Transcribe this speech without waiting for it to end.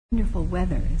Wonderful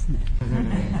weather, isn't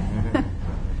it?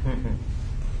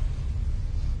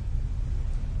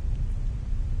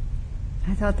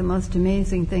 I thought the most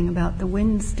amazing thing about the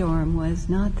windstorm was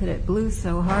not that it blew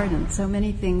so hard and so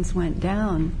many things went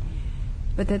down,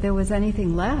 but that there was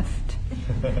anything left.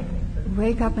 You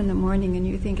wake up in the morning and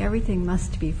you think everything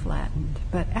must be flattened,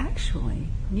 but actually,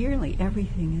 nearly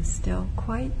everything is still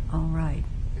quite all right.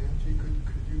 Angie, could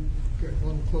you get a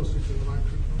little closer to the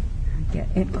microphone? Get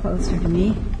it closer to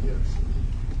me. Yes.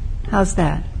 How's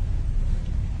that?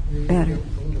 You Better. get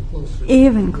a little closer.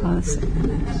 Even closer.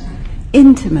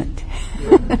 Intimate.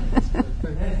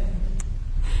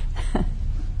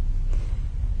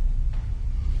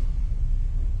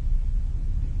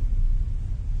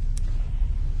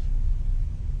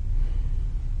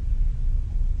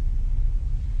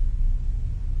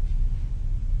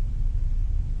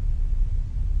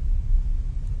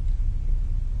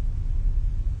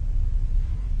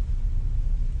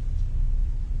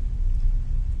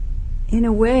 In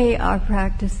a way, our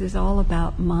practice is all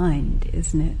about mind,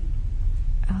 isn't it?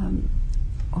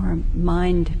 Or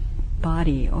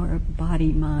mind-body, or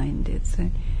body-mind. It's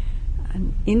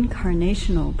an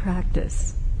incarnational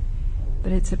practice,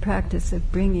 but it's a practice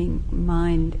of bringing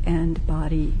mind and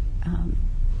body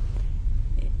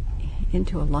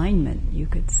into alignment, you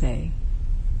could say.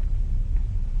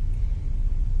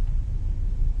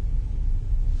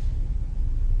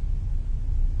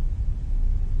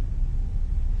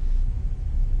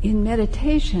 In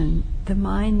meditation, the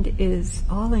mind is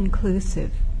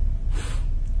all-inclusive.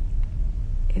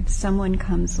 If someone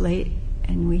comes late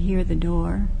and we hear the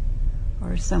door,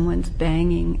 or someone's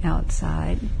banging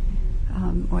outside,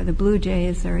 or the blue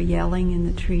jays are yelling in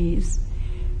the trees,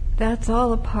 that's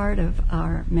all a part of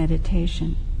our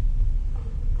meditation.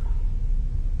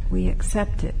 We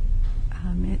accept it.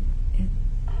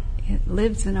 It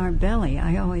lives in our belly.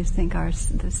 I always think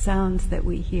the sounds that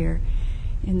we hear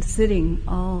in sitting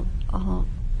all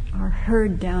are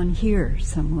heard down here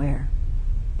somewhere,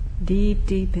 deep,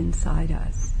 deep inside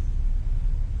us.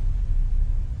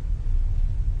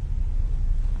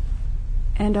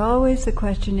 And always the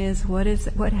question is, what is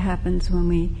it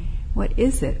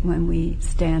when we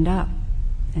stand up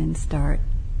and start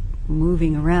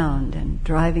moving around and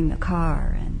driving the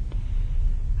car and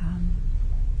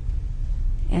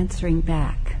answering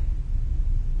back?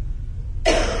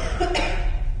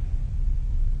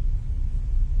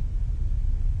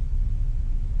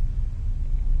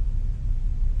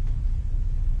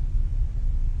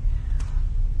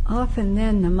 Often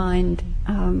then the mind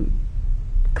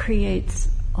creates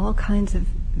all kinds of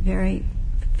very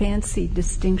fancy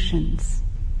distinctions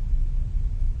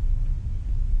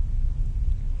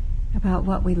about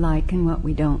what we like and what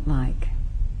we don't like.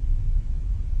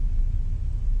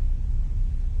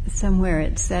 Somewhere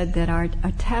it said that our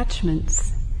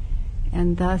attachments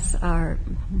and thus our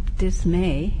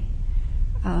dismay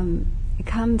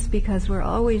comes because we're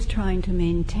always trying to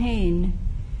maintain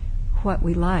what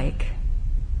we like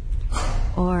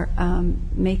or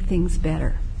make things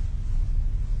better.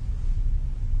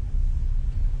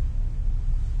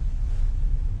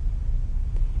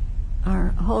 Our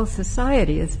whole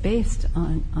society is based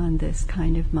on this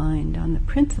kind of mind, on the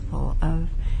principle of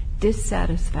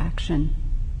dissatisfaction.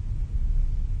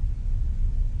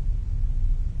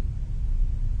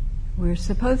 We're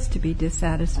supposed to be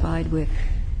dissatisfied with,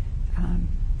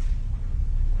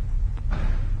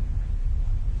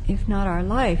 if not our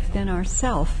life, then our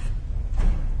self.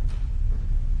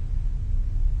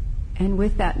 And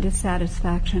with that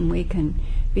dissatisfaction, we can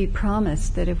be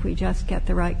promised that if we just get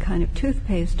the right kind of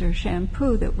toothpaste or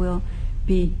shampoo, that we'll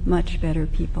be much better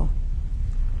people.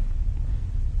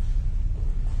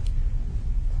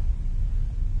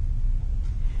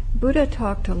 Buddha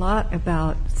talked a lot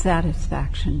about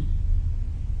satisfaction,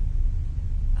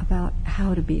 about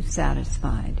how to be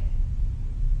satisfied.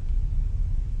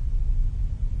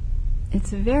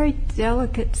 It's a very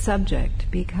delicate subject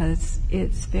because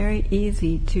it's very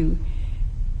easy to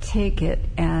take it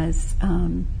as,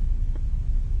 I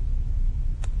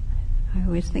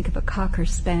always think of a cocker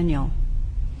spaniel,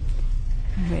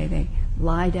 the way they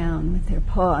lie down with their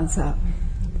paws up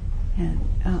and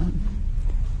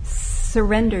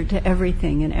surrender to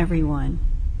everything and everyone,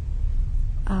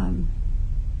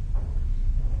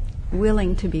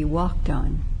 willing to be walked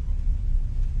on.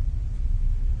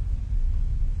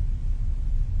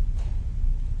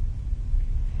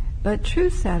 But true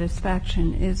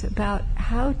satisfaction is about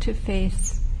how to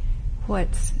face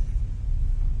what's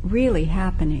really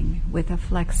happening with a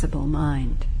flexible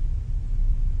mind.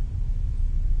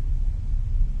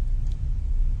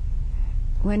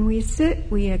 When we sit,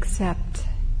 we accept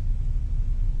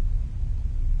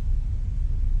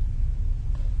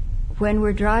when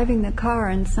we're driving the car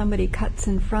and somebody cuts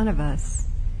in front of us,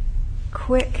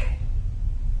 quick,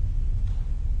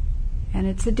 and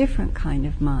it's a different kind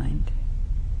of mind,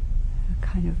 a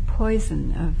kind of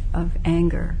poison of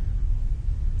anger.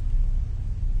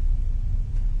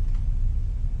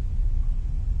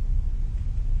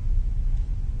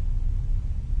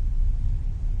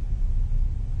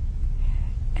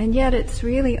 And yet it's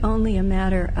really only a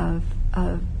matter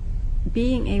of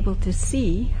being able to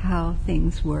see how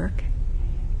things work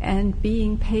and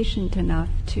being patient enough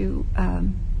to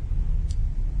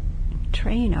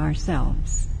train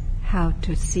ourselves how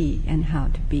to see and how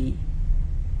to be.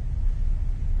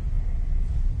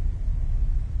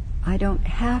 I don't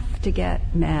have to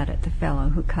get mad at the fellow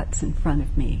who cuts in front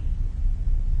of me.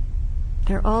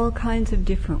 There are all kinds of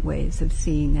different ways of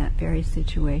seeing that very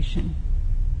situation.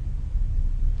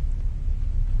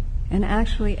 And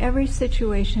actually, every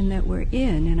situation that we're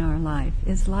in our life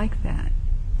is like that.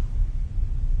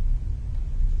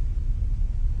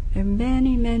 There are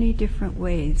many, many different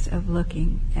ways of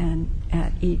looking and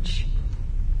at each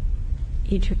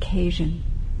occasion.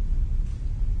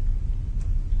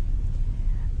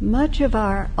 Much of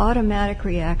our automatic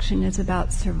reaction is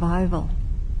about survival.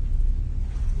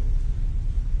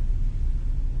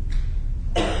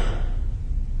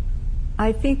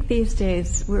 I think these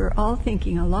days we're all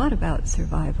thinking a lot about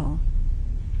survival.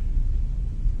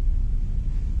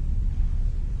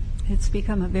 It's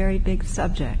become a very big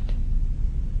subject.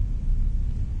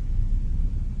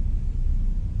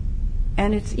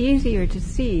 And it's easier to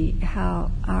see how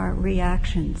our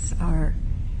reactions are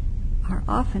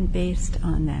often based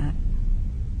on that.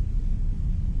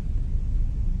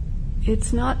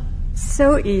 It's not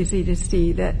so easy to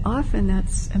see that often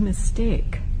that's a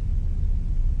mistake.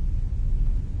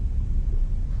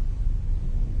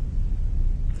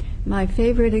 My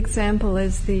favorite example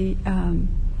is the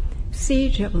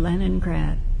siege of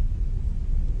Leningrad,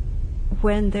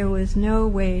 when there was no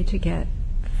way to get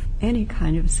any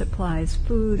kind of supplies,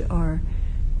 food or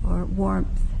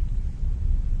warmth.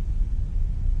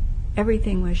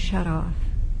 Everything was shut off.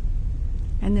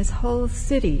 And this whole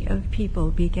city of people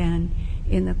began,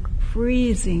 in the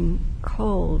freezing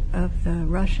cold of the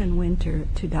Russian winter,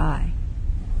 to die.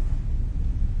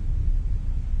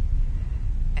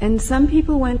 And some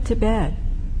people went to bed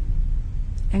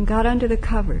and got under the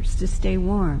covers to stay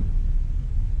warm.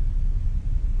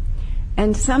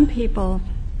 And some people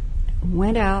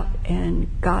went out and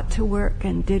got to work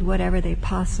and did whatever they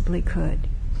possibly could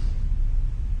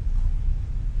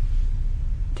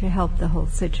to help the whole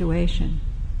situation.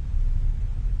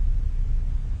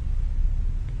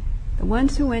 The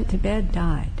ones who went to bed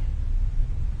died.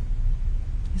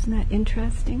 Isn't that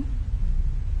interesting?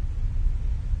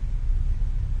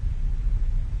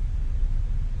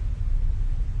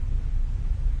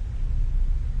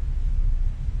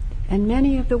 And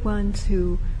many of the ones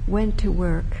who went to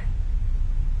work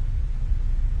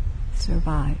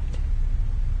survived.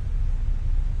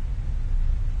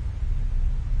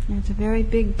 There's a very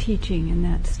big teaching in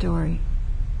that story.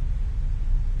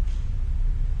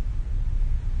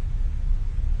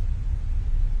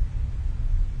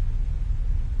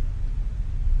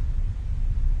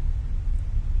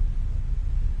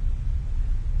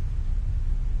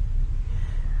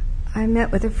 I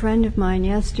met with a friend of mine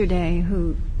yesterday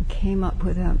who came up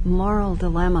with a moral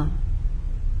dilemma.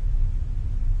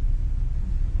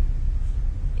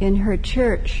 In her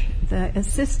church, the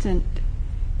assistant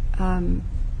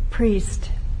priest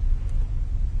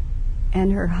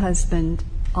and her husband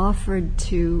offered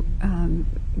to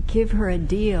give her a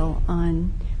deal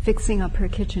on fixing up her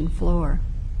kitchen floor.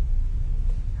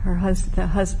 The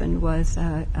husband was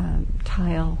a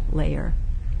tile layer,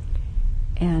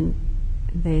 and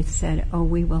they said, "Oh,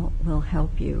 we'll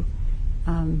help you."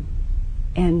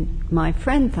 And my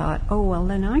friend thought, "Oh, well,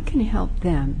 then I can help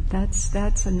them.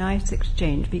 That's a nice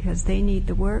exchange because they need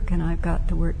the work and I've got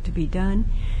the work to be done."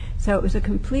 So it was a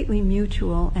completely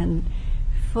mutual and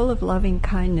full of loving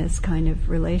kindness kind of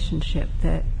relationship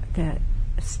that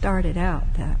started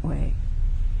out that way.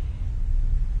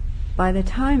 By the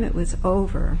time it was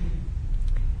over,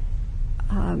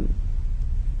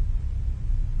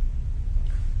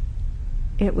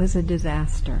 it was a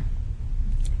disaster.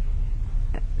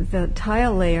 The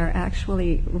tile layer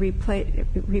actually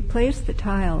replaced the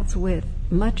tiles with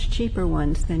much cheaper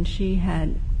ones than she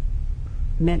had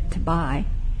meant to buy,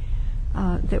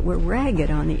 that were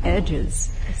ragged on the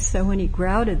edges. So when he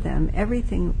grouted them,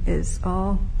 everything is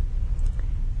all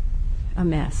a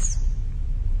mess.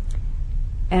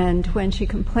 And when she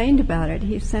complained about it,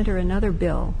 he sent her another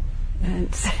bill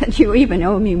and said, "You even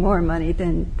owe me more money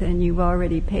than you've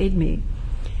already paid me."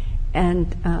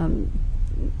 And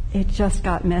it just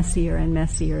got messier and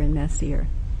messier and messier.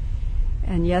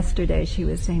 And yesterday she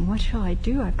was saying, what shall I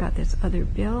do? I've got this other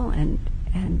bill, and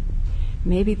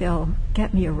maybe they'll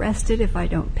get me arrested if I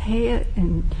don't pay it.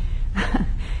 And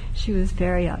she was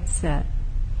very upset.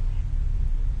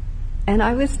 And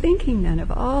I was thinking then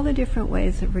of all the different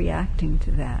ways of reacting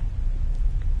to that.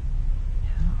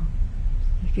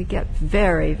 You could get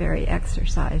very, very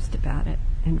exercised about it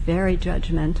and very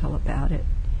judgmental about it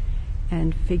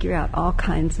and figure out all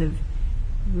kinds of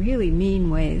really mean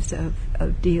ways of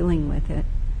dealing with it.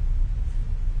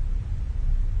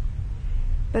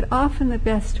 But often the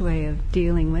best way of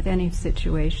dealing with any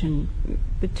situation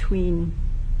between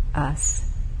us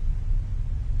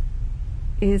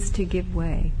is to give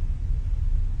way.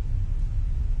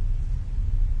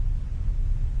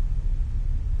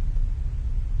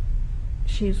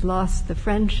 She's lost the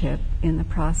friendship in the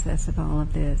process of all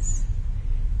of this,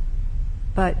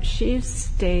 but she's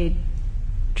stayed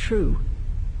true.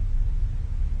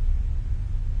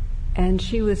 And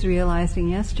she was realizing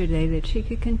yesterday that she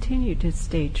could continue to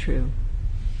stay true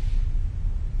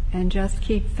and just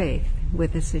keep faith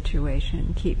with the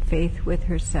situation, keep faith with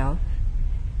herself,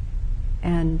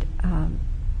 and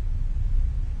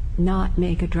not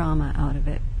make a drama out of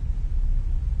it.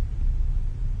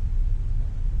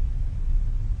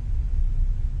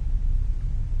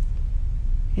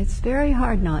 It's very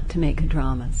hard not to make a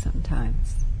drama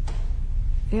sometimes.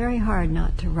 Very hard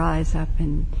not to rise up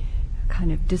in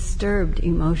kind of disturbed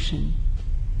emotion,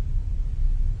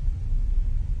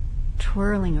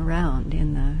 twirling around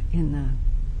in the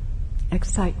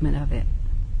excitement of it.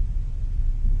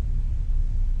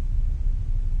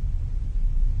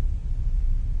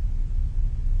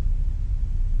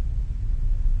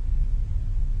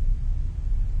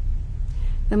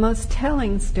 The most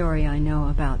telling story I know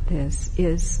about this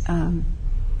is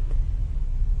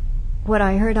what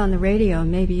I heard on the radio,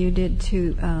 maybe you did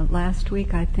too, last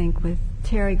week, I think, with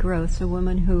Terry Gross, a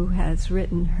woman who has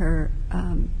written her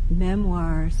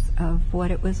memoirs of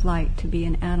what it was like to be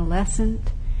an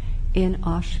adolescent in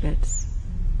Auschwitz.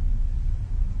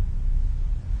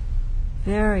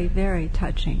 Very, very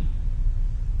touching.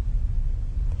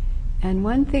 And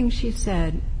one thing she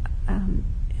said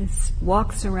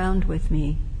walks around with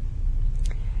me.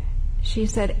 She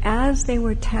said, as they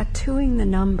were tattooing the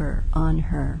number on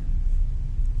her,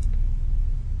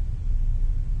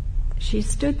 she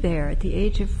stood there at the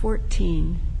age of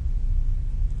 14,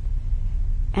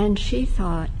 and she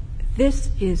thought,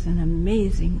 this is an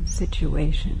amazing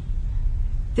situation.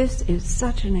 This is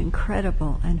such an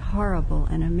incredible and horrible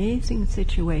and amazing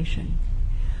situation.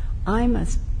 I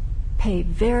must pay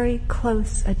very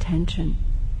close attention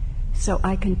so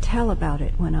I can tell about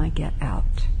it when I get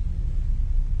out.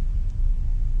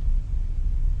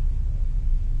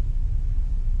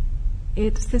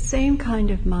 It's the same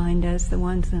kind of mind as the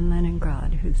ones in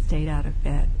Leningrad who stayed out of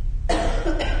bed.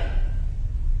 The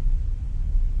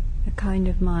kind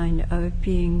of mind of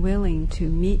being willing to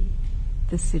meet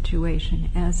the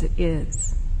situation as it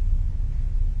is.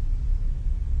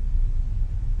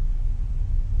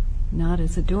 Not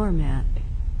as a doormat,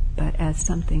 but as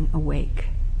something awake.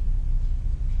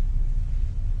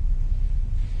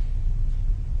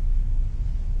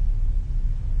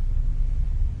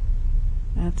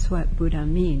 That's what Buddha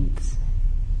means.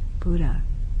 Buddha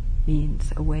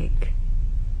means awake.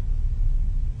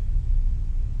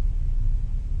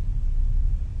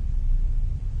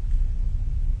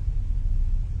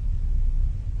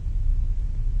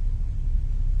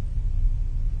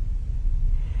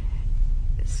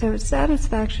 So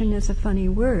satisfaction is a funny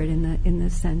word in the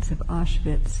sense of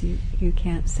Auschwitz. You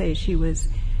can't say she was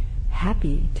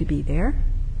happy to be there.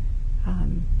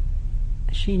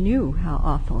 She knew how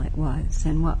awful it was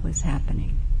and what was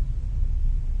happening.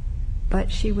 But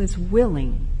she was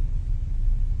willing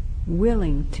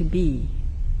to be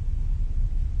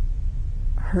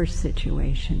her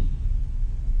situation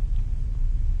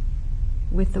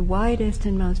with the widest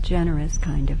and most generous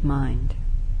kind of mind.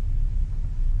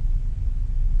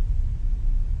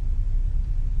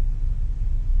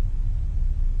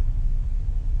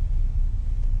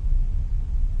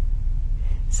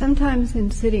 Sometimes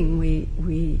in sitting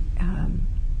we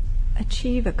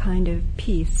achieve a kind of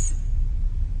peace.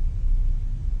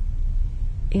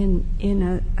 In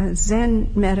a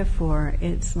Zen metaphor,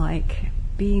 it's like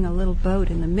being a little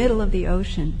boat in the middle of the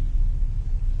ocean,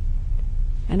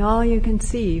 and all you can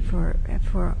see for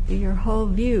your whole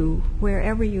view,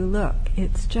 wherever you look,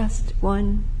 it's just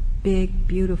one big,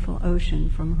 beautiful ocean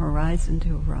from horizon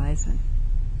to horizon.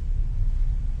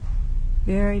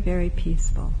 Very, very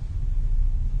peaceful.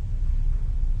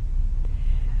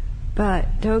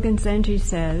 But Dogen Zenji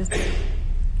says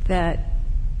that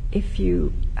if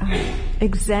you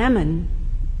examine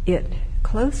it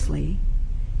closely,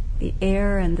 the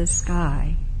air and the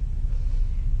sky,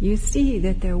 you see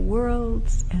that there are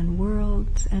worlds and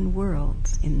worlds and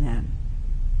worlds in them.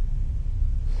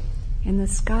 In the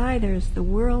sky, there's the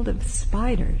world of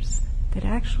spiders that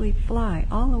actually fly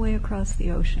all the way across the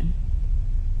ocean.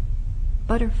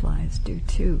 Butterflies do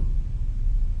too.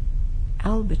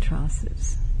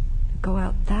 Albatrosses go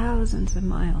out thousands of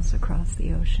miles across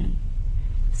the ocean,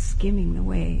 skimming the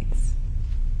waves.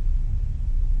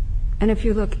 And if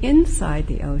you look inside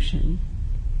the ocean,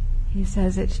 he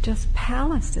says it's just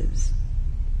palaces,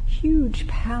 huge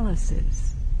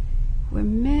palaces, where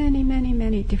many, many,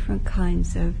 many different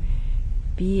kinds of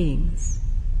beings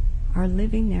are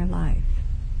living their life.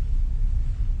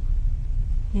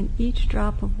 In each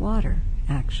drop of water,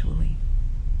 actually,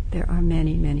 there are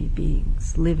many, many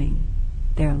beings living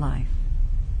their life.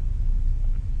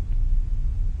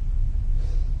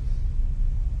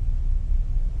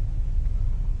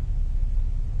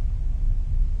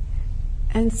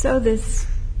 And so this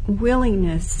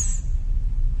willingness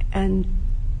and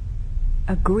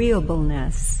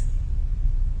agreeableness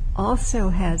also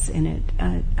has in it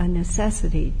a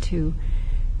necessity to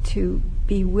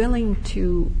be willing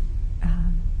to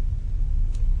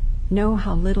know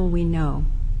how little we know.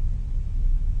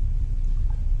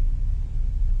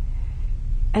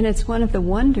 And it's one of the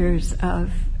wonders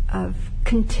of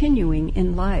continuing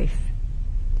in life.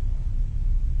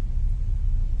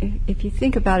 If you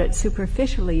think about it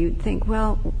superficially, you'd think,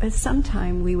 well, at some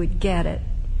time we would get it.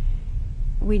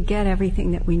 We'd get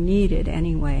everything that we needed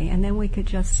anyway, and then we could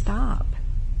just stop.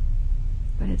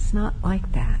 But it's not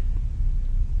like that.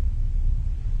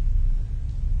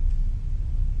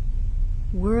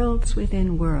 Worlds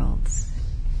within worlds.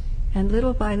 And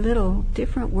little by little,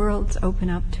 different worlds open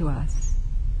up to us.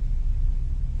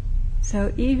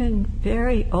 So even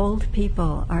very old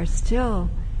people are still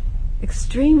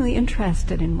extremely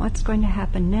interested in what's going to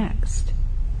happen next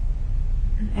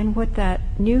and what that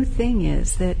new thing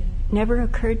is that never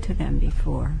occurred to them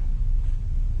before.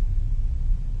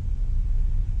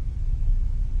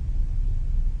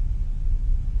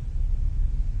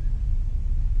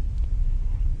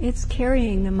 It's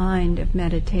carrying the mind of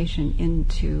meditation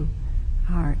into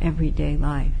our everyday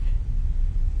life.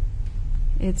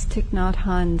 It's Thich Nhat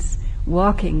Hanh's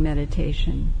walking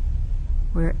meditation,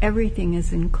 where everything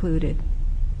is included.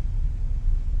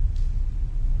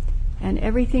 And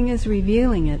everything is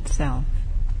revealing itself.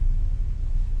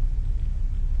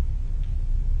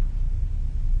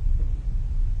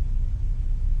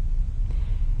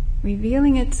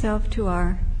 Revealing itself to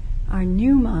our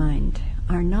new mind,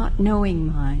 our not knowing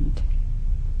mind.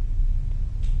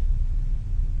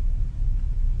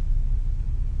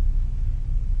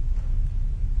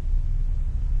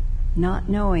 Not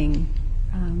knowing,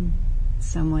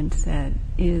 someone said,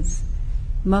 is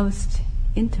most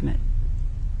intimate.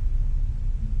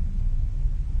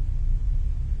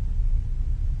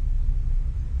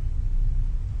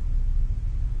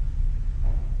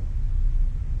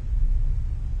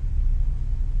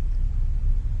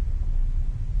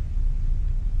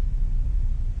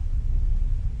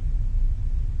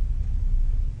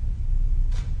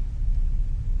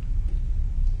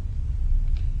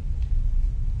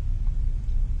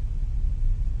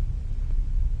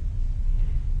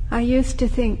 I used to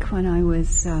think when I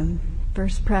was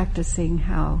first practicing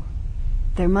how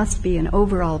there must be an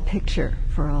overall picture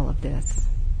for all of this.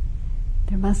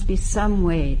 There must be some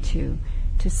way to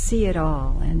see it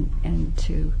all and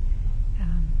to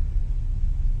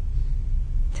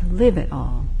live it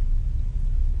all.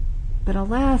 But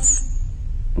alas,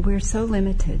 we're so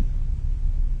limited.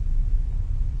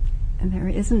 And there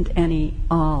isn't any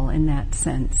all in that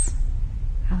sense.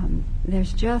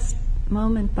 There's just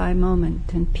moment by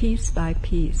moment and piece by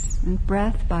piece and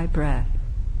breath by breath.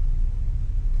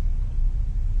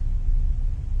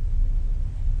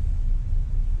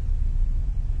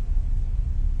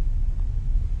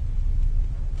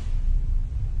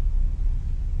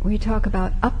 We talk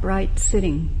about upright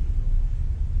sitting.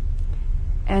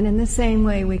 And in the same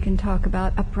way we can talk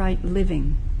about upright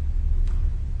living.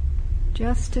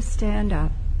 Just to stand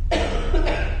up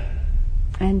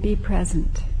and be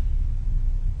present.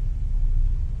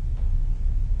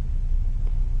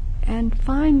 And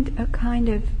find a kind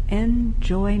of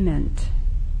enjoyment.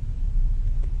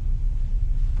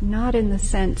 Not in the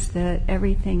sense that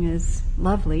everything is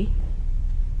lovely.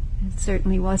 It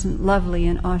certainly wasn't lovely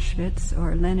in Auschwitz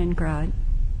or Leningrad.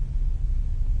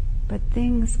 But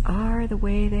things are the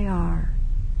way they are.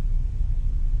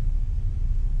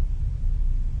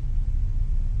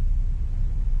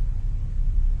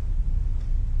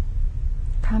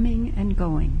 Coming and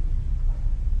going.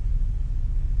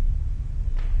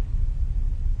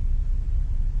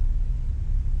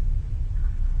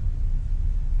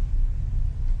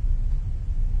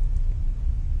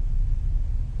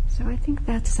 So I think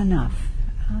that's enough.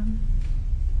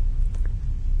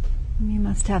 You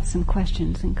must have some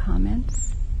questions and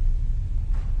comments.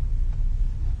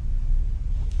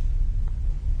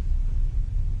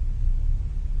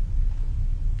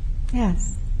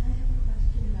 Yes. I have a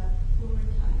question about floor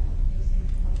tile facing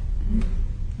floor. And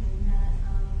that,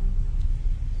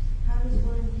 how does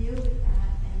one deal with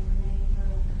that and remain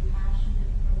both compassionate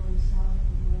for oneself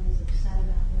when one is upset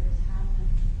about what has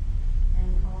happened, and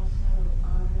also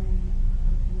honoring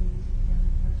the feelings of the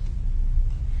other person?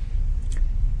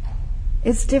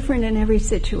 It's different in every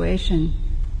situation.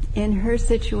 In her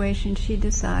situation, she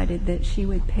decided that she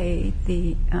would pay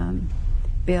the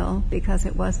bill because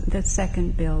it wasn't the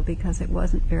second bill because it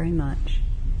wasn't very much,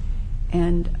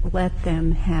 and let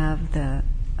them have the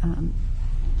I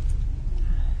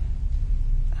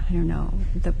don't know,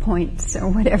 the points or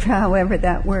whatever, however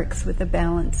that works with the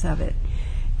balance of it,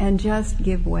 and just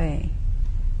give way.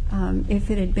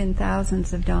 If it had been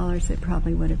thousands of dollars, it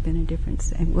probably would have been a different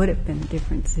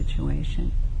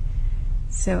situation.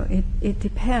 So it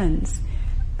depends.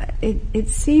 It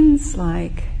seems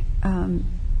like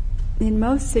in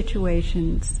most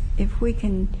situations, if we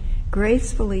can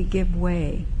gracefully give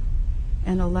way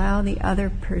and allow the other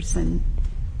person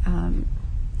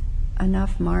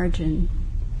enough margin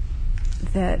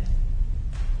that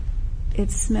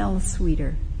it smells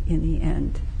sweeter in the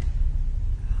end.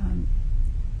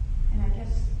 And I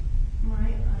guess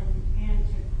my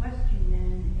unanswered question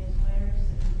then is, where is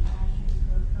the compassion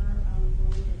for her own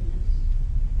woundedness?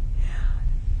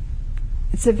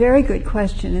 It's a very good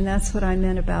question, and that's what I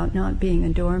meant about not being a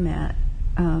doormat.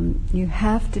 You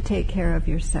have to take care of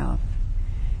yourself.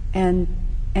 And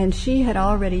she had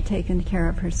already taken care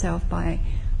of herself by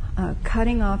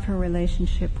cutting off her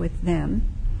relationship with them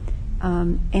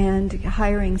and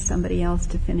hiring somebody else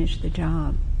to finish the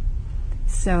job.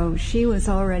 So she was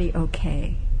already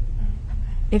okay.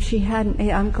 If she hadn't,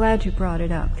 I'm glad you brought it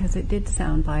up, because it did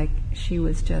sound like she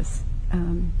was just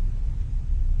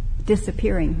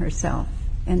disappearing herself,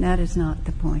 and that is not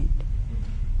the point.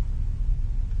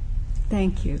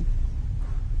 Thank you.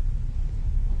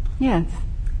 Yes?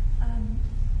 I'm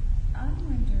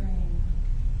wondering,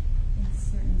 in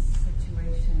certain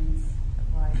situations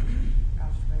like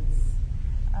Auschwitz,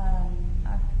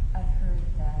 I've heard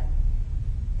that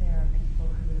there are people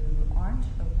who aren't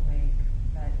awake,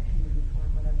 but who, for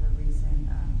whatever reason,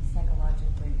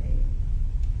 psychologically, they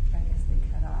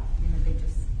cut off. They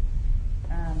just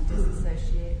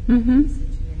disassociate from the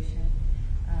situation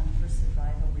for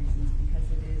survival reasons, because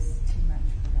it is too much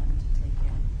for them to take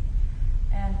in.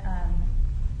 And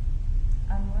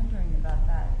I'm wondering about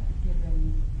that,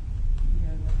 given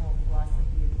the whole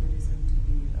philosophy of Buddhism to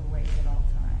be awake at all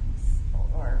times,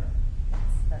 or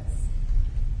that's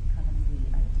kind of the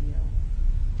ideal.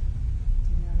 Do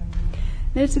you know what I mean?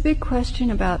 There's a big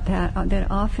question about that that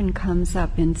often comes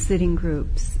up in sitting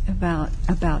groups about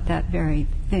that very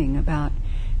thing, about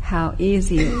how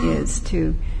easy it is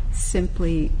to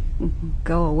simply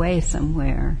go away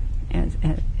somewhere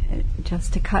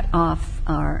just to cut off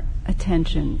our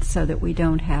attention so that we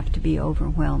don't have to be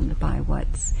overwhelmed by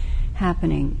what's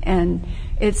happening. And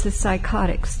it's a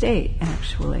psychotic state,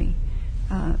 actually,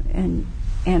 and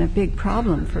a big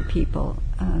problem for people.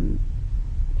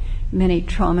 Many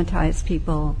traumatized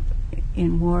people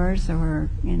in wars or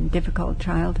in difficult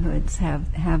childhoods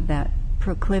have that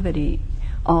proclivity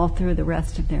all through the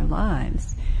rest of their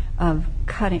lives of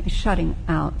shutting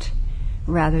out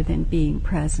rather than being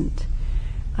present.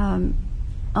 On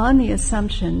the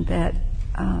assumption that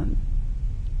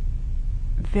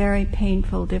very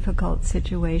painful, difficult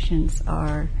situations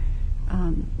are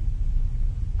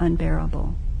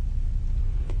unbearable.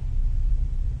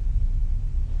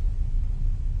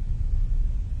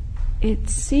 It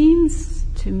seems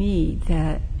to me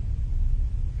that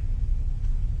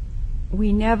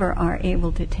we never are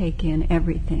able to take in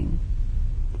everything.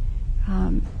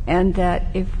 And that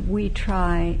if we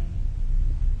try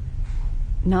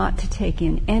not to take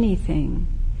in anything,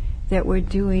 that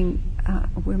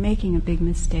we're making a big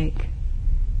mistake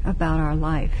about our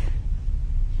life.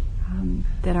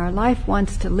 That our life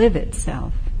wants to live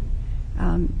itself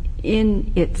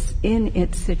in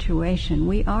its situation.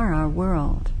 We are our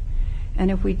world. And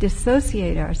if we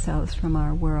dissociate ourselves from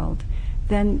our world,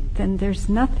 then there's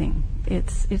nothing.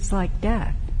 It's like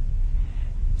death.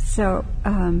 So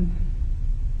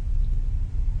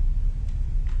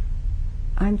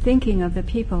I'm thinking of the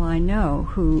people I know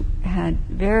who had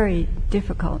very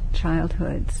difficult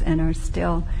childhoods and are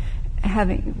still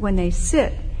when they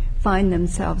sit, find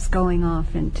themselves going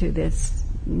off into this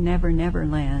never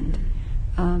land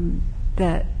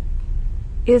that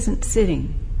isn't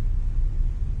sitting.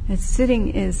 Sitting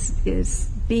is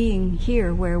being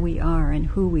here where we are and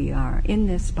who we are, in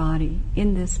this body,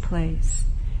 in this place.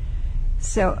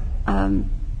 So I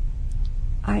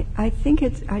think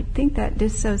that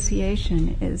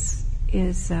dissociation is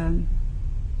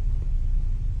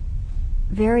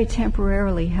very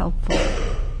temporarily helpful.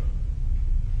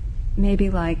 Maybe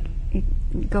like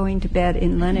going to bed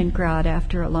in Leningrad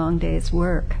after a long day's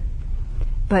work,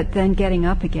 but then getting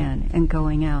up again and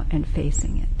going out and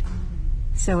facing it.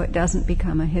 So it doesn't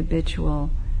become a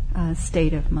habitual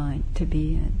state of mind to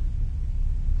be in.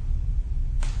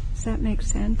 Does that make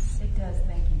sense? It does,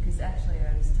 thank you. Because actually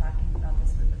I was talking about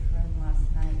this with a friend last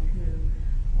night who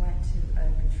went to a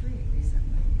retreat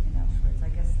recently in Auschwitz. I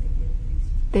guess they give these...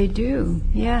 They do,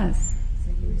 yes.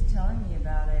 So he was telling me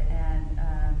about it and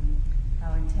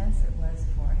how intense it was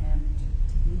for him to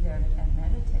be there and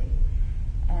meditate.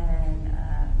 And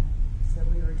so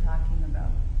we were talking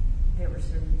about, there were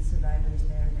certain survivors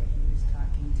there that he was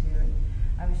talking to, and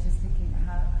I was just thinking,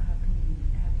 how can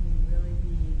you really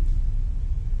be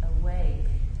awake,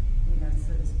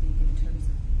 so to speak, in terms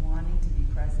of wanting to be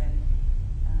present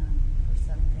for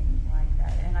something like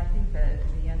that? And I think that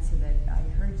the answer that I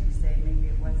heard you say, maybe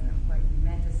it wasn't what you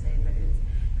meant to say, but it's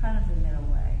kind of the middle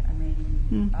way. I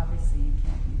mean, obviously you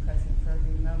can't be present for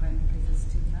every moment because it's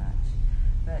too much,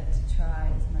 but to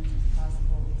try as much as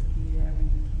possible to be there when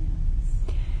you can.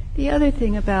 The other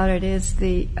thing about it is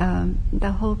the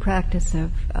whole practice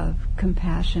of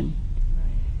compassion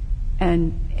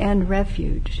and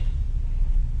refuge.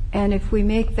 And if we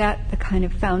make that the kind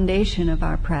of foundation of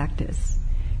our practice,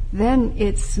 then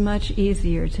it's much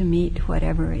easier to meet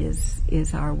whatever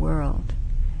is our world.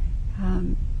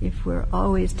 If we're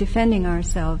always defending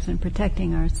ourselves and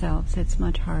protecting ourselves, it's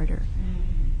much harder.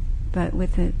 But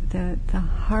with the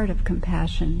heart of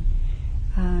compassion,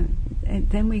 and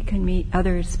then we can meet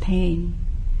others' pain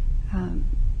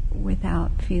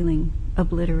without feeling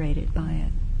obliterated by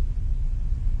it.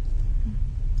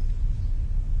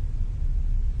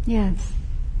 Yes.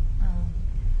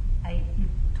 You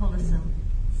told us some,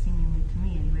 seemingly to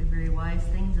me anyway, very wise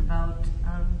things about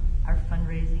our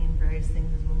fundraising and various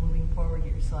things as we're moving forward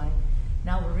here. So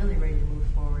now we're really ready to move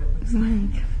forward, it looks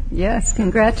like. Yes,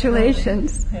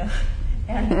 congratulations. Yeah.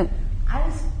 And I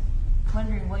was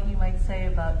wondering what you might say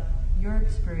about your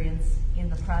experience in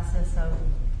the process of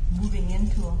moving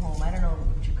into a home. I don't know,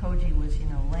 Chikoji was,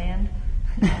 land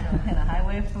and a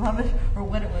highway above it, or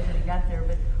what it was that he got there,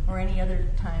 but or any other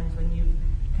times when you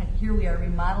here we are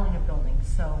remodeling a building.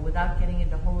 So without getting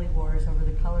into holy wars over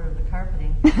the color of the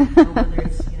carpeting, or whether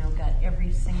it's got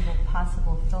every single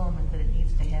possible filament that it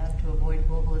needs to have to avoid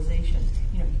globalization.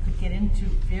 You could get into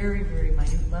very, very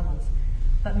minute levels,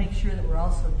 but make sure that we're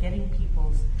also getting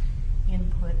people's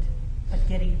input, but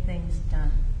getting things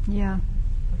done. Yeah.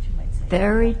 What you might say.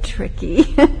 Very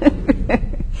tricky.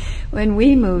 When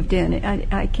we moved in,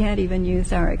 I can't even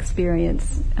use our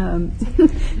experience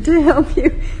to help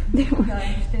you.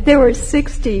 There were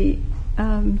 60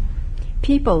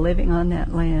 people living on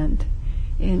that land,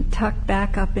 tucked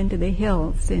back up into the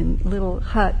hills in little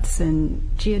huts and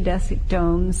geodesic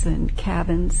domes and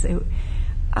cabins.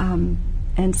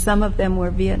 And some of them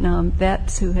were Vietnam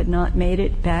vets who had not made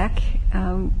it back,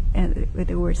 and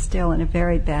they were still in a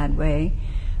very bad way.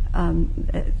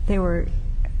 They were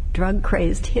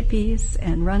drug-crazed hippies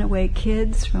and runaway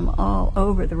kids from all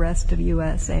over the rest of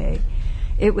USA.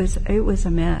 It was a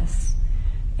mess.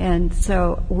 And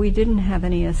so we didn't have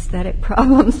any aesthetic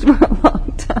problems for a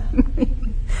long time. We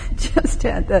just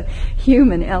had the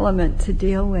human element to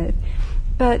deal with.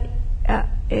 But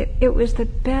it was the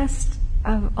best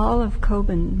of all of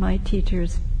Kobun, my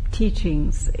teacher's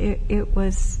teachings. It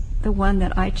was the one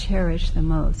that I cherish the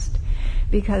most,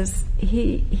 because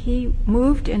he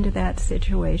moved into that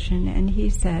situation and he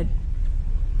said,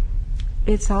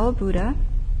 it's all Buddha.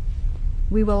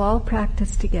 We will all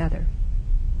practice together.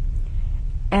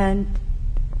 And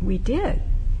we did.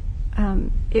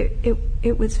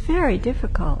 It was very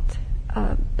difficult.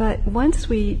 But once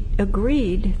we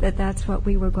agreed that that's what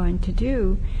we were going to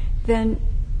do, then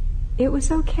it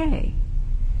was okay.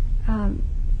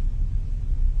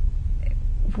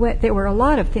 There were a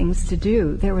lot of things to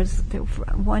do.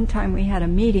 One time we had a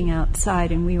meeting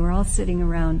outside, and we were all sitting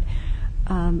around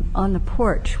on the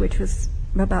porch, which was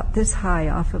about this high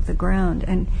off of the ground.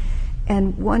 And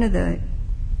one of the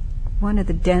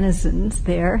denizens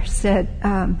there said,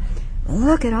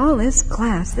 "Look at all this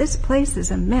glass. This place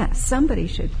is a mess. Somebody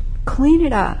should clean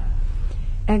it up."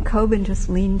 And Kobun just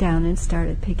leaned down and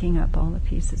started picking up all the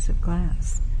pieces of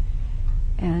glass.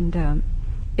 And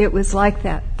it was like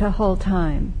that the whole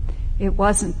time. It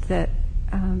wasn't that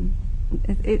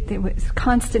there was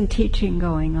constant teaching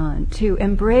going on to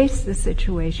embrace the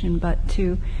situation, but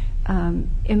to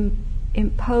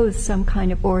impose some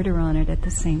kind of order on it at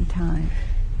the same time.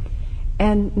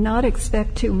 And not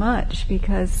expect too much,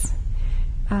 because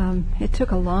it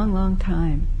took a long, long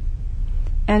time.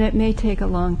 And it may take a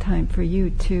long time for you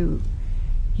too.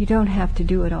 You don't have to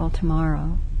do it all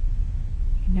tomorrow.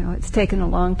 You know, it's taken a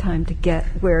long time to get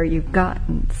where you've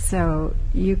gotten, so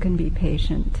you can be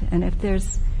patient. And if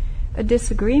there's a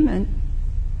disagreement,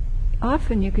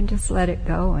 often you can just let it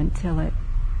go until it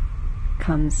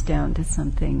comes down to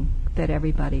something that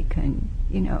everybody can,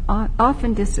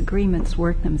 often disagreements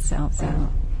work themselves out.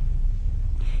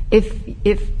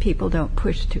 If people don't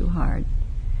push too hard.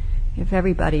 If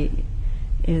everybody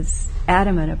is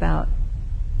adamant about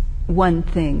one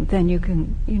thing, then you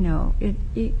can,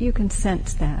 you can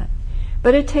sense that.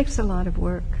 But it takes a lot of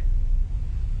work.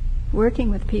 Working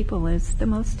with people is the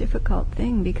most difficult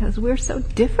thing because we're so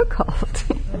difficult.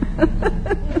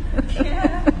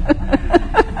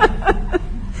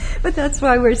 But that's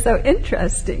why we're so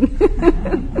interesting.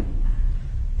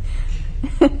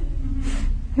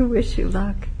 I wish you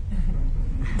luck.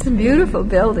 It's a beautiful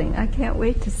building. I can't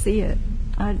wait to see it.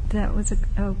 That was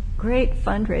a great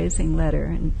fundraising letter,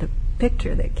 and the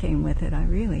picture that came with it, I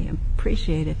really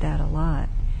appreciated that a lot.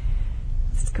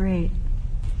 It's great.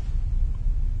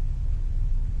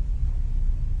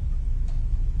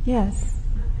 Yes?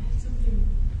 I had something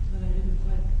that I didn't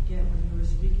quite get when you were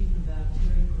speaking about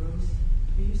Terry Gross.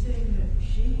 Are you saying that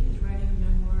she is writing a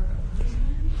memoir of her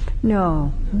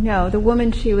time? No, the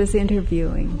woman she was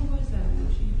interviewing. Who was that?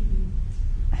 Was she interviewing?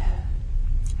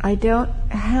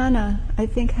 I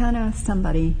think Hannah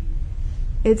somebody.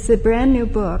 It's a brand new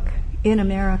book in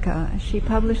America. She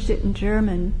published it in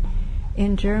Germany,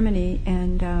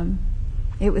 and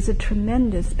it was a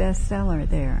tremendous bestseller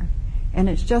there. And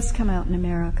it's just come out in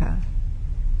America.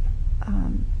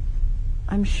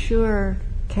 I'm sure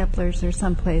Kepler's or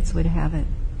someplace would have it.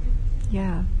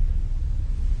 Yeah.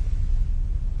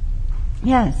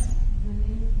 Yes. The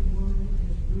name of the woman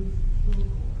is Ruth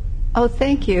Kilgore. Oh,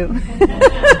 thank you. And I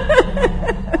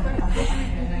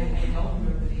don't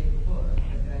remember the name of the book,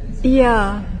 but that is...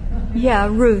 Yeah,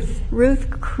 Ruth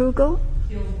Krugel?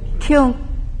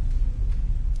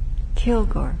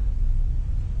 Kilgore.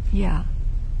 Yeah.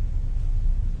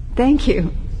 Thank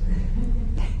you.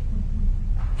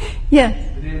 Yes.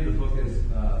 The name of the book is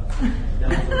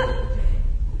Devil's Arithmetic.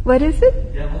 What is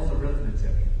it? Devil's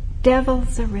Arithmetic.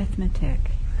 Devil's Arithmetic.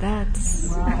 That's...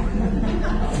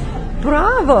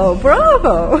 Bravo.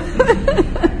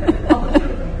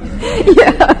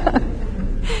 Yeah.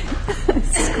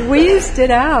 Squeezed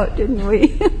it out, didn't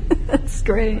we? That's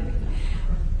great.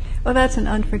 Well, that's an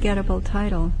unforgettable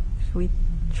title. Should we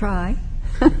try?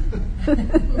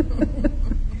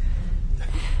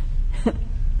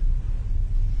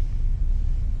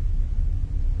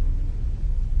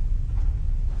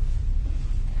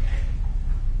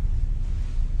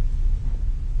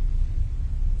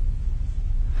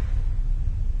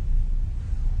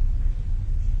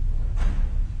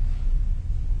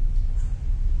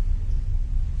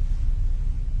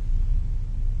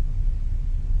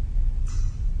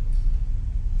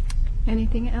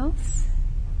 Anything else?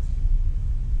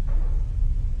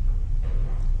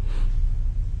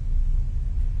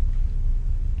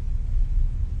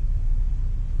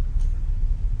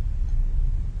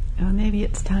 Oh, maybe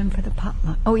it's time for the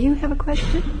potluck. Oh, you have a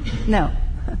question? No.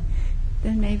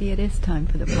 Then maybe it is time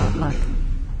for the potluck.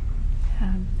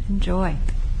 Enjoy.